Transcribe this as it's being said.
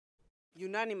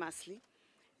unanimously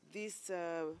this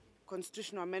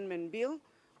constitutional amendment bill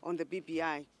on the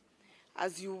BBI.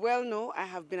 As you well know, I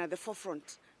have been at the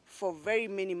forefront for very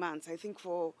many months, I think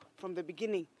from the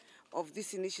beginning of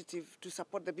this initiative to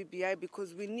support the BBI,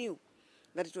 because we knew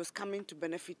that it was coming to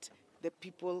benefit the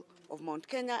people of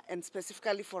Mt.Kenya and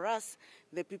specifically for us,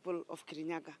 the people of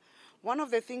Kirinyaga. One of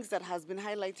the things that has been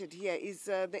highlighted here is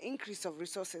the increase of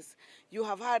resources. You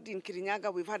have heard in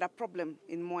Kirinyaga, we've had a problem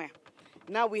in Mwea.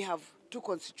 Now we have 2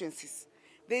 constituencies.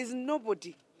 There is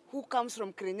nobody who comes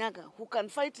from Kirinyaga who can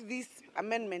fight this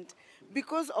amendment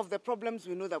because of the problems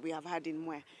we know that we have had in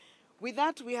Mwea. With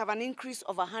that, we have an increase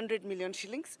of 100 million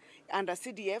shillings under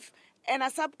CDF, and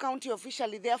a sub-county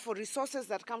officially, therefore, resources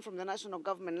that come from the national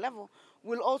government level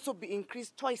will also be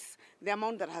increased twice the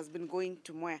amount that has been going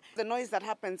to Mwea. The noise that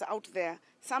happens out there,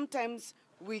 sometimes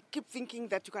we keep thinking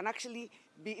that you can actually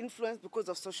be influenced because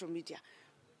of social media.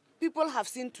 People have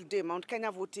seen today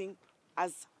Mt.Kenya voting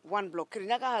as one block.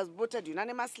 Kirinyaga has voted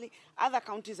unanimously. Other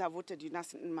counties have voted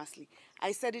unanimously.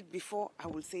 I said it before, I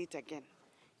will say it again.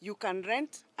 You can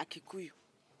rent a Kikuyu,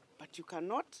 but you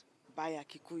cannot buy a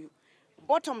Kikuyu.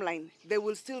 Bottom line, they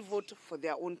will still vote for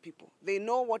their own people. They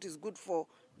know what is good for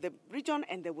the region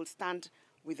and they will stand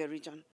with the region.